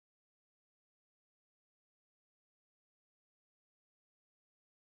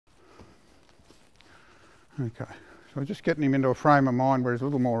Okay, so we're just getting him into a frame of mind where he's a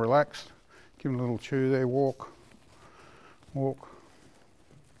little more relaxed. Give him a little chew there, walk, walk.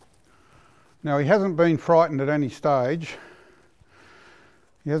 Now he hasn't been frightened at any stage.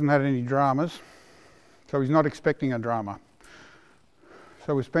 He hasn't had any dramas, so he's not expecting a drama.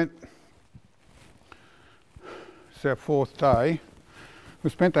 So we spent, it's our 4th day, we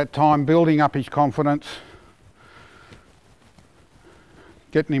spent that time building up his confidence,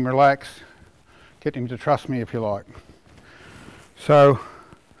 getting him relaxed, getting him to trust me if you like. So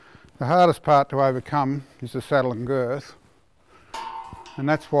the hardest part to overcome is the saddle and girth, and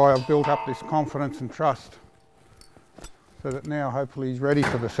that's why I've built up this confidence and trust, so that now hopefully he's ready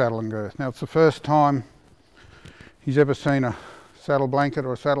for the saddle and girth. Now it's the first time he's ever seen a saddle blanket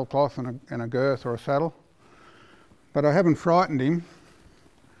or a saddle cloth and a girth or a saddle, but I haven't frightened him,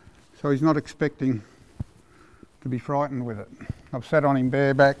 so he's not expecting to be frightened with it. I've sat on him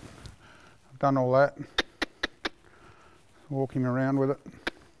bareback, I've done all that, walk him around with it.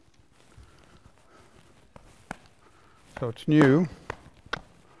 So it's new.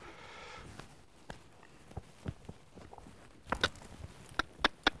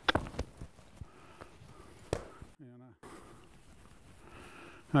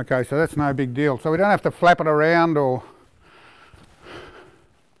 Okay, so that's no big deal. So we don't have to flap it around or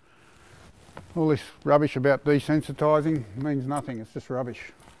all this rubbish about desensitising. It means nothing, it's just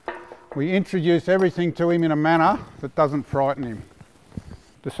rubbish. We introduce everything to him in a manner that doesn't frighten him.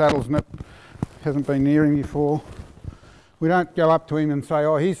 The saddle's hasn't been near him before. We don't go up to him and say,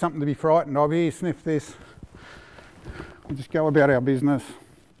 oh, here's something to be frightened of, here, sniff this. We just go about our business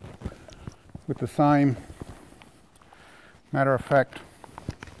with the same matter of fact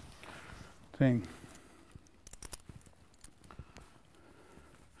thing.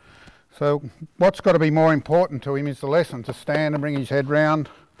 So what's got to be more important to him is the lesson, to stand and bring his head round,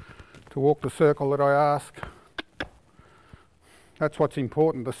 to walk the circle that I ask. That's what's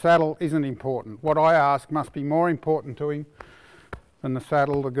important. The saddle isn't important. What I ask must be more important to him than the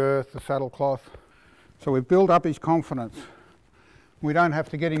saddle, the girth, the saddle cloth. So we've built up his confidence. We don't have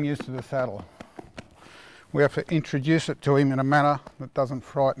to get him used to the saddle. We have to introduce it to him in a manner that doesn't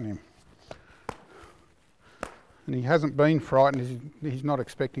frighten him. And he hasn't been frightened, he's not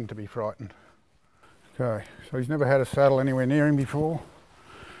expecting to be frightened. Okay, so he's never had a saddle anywhere near him before.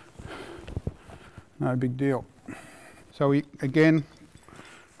 No big deal. So we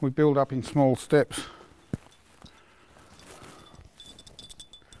build up in small steps.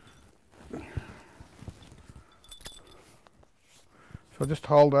 So just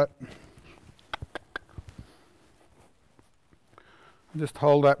hold that. Just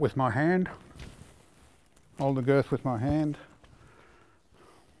hold that with my hand. Hold the girth with my hand.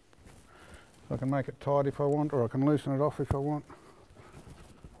 So I can make it tight if I want, or I can loosen it off if I want.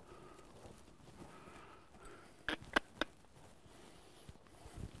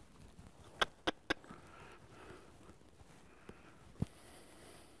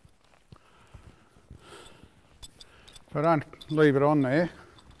 So I don't leave it on there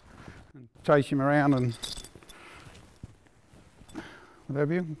and chase him around and what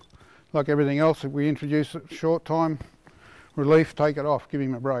have you. Like everything else, if we introduce it short time relief, take it off, give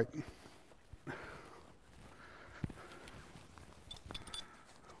him a break.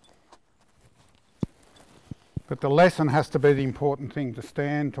 But the lesson has to be the important thing, to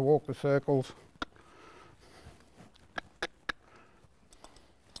stand, to walk the circles.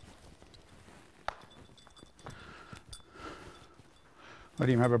 Let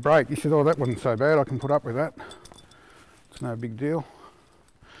him have a break. He said, oh, that wasn't so bad, I can put up with that. It's no big deal.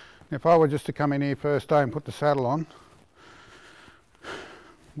 If I were just to come in here first day and put the saddle on,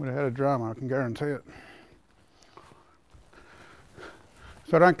 would have had a drama, I can guarantee it.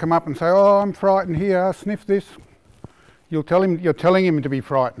 So don't come up and say, oh, I'm frightened here, sniff this. You're telling him to be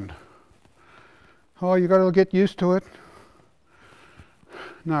frightened. Oh, you've got to get used to it.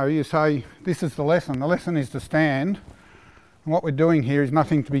 No, you say, this is the lesson. The lesson is to stand. And what we're doing here is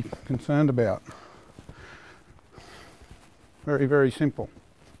nothing to be concerned about. Very, very simple.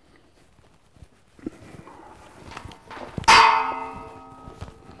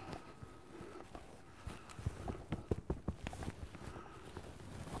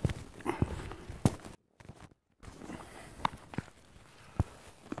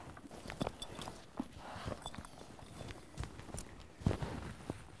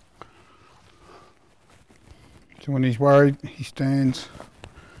 So when he's worried, he stands,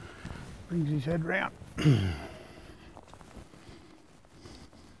 brings his head round.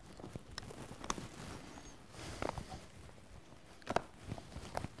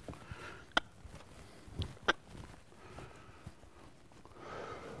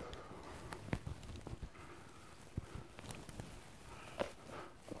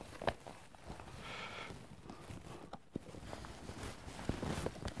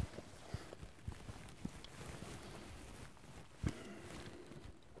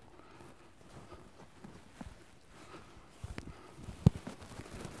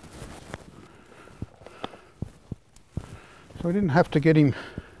 So we didn't have to get him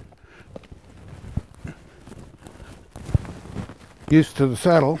used to the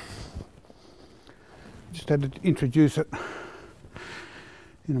saddle, just had to introduce it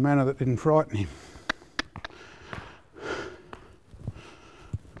in a manner that didn't frighten him.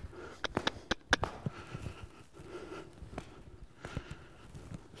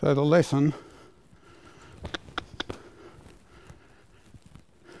 So the lesson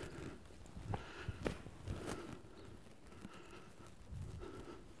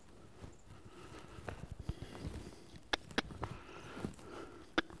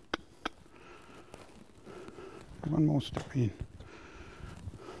one more step in.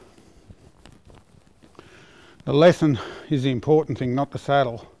 The lesson is the important thing, not the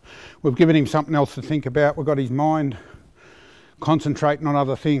saddle. We've given him something else to think about. We've got his mind concentrating on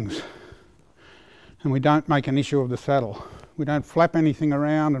other things. And we don't make an issue of the saddle. We don't flap anything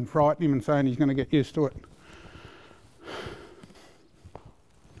around and frighten him and saying he's going to get used to it.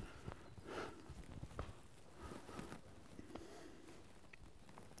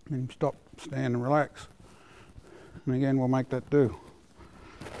 And him stop, stand and relax. And again, we'll make that do.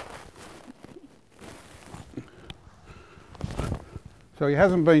 So he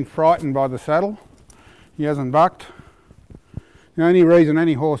hasn't been frightened by the saddle. He hasn't bucked. The only reason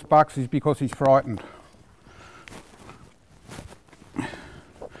any horse bucks is because he's frightened.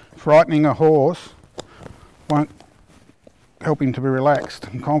 Frightening a horse won't help him to be relaxed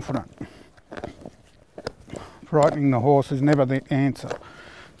and confident. Frightening the horse is never the answer.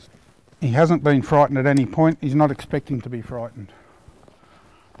 He hasn't been frightened at any point. He's not expecting to be frightened.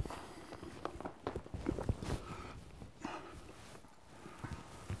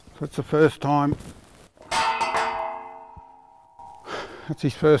 So it's the first time. That's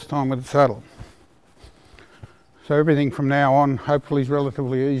his first time with the saddle. So everything from now on hopefully is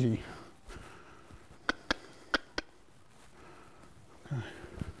relatively easy.